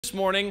This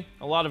morning,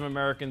 a lot of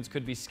Americans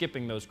could be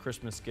skipping those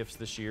Christmas gifts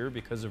this year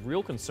because of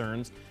real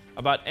concerns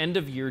about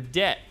end-of-year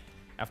debt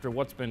after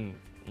what's been,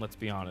 let's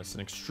be honest,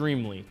 an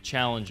extremely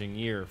challenging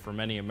year for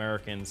many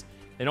Americans.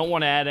 They don't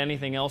want to add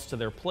anything else to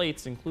their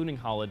plates, including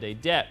holiday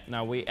debt.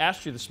 Now, we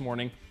asked you this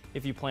morning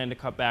if you plan to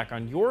cut back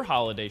on your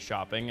holiday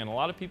shopping, and a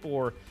lot of people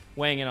were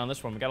weighing in on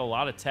this one. We got a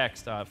lot of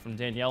text from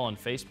Danielle on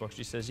Facebook.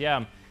 She says, yeah,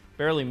 I'm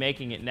barely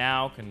making it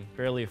now, can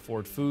barely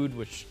afford food,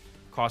 which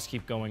costs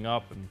keep going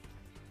up.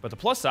 But the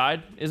plus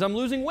side is I'm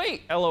losing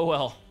weight,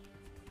 LOL.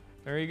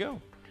 There you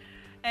go.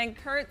 And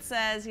Kurt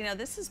says, you know,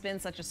 this has been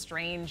such a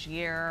strange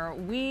year.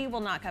 We will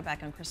not cut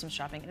back on Christmas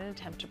shopping in an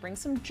attempt to bring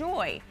some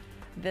joy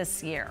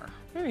this year.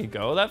 There you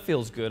go. That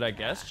feels good, I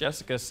guess.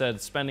 Jessica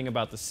said spending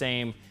about the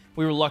same.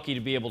 We were lucky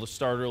to be able to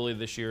start early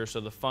this year, so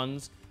the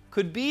funds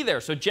could be there.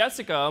 So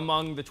Jessica,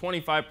 among the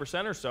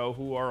 25% or so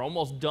who are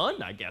almost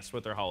done, I guess,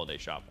 with their holiday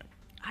shopping.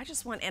 I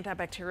just want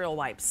antibacterial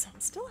wipes.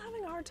 I'm still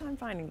having a hard time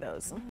finding those.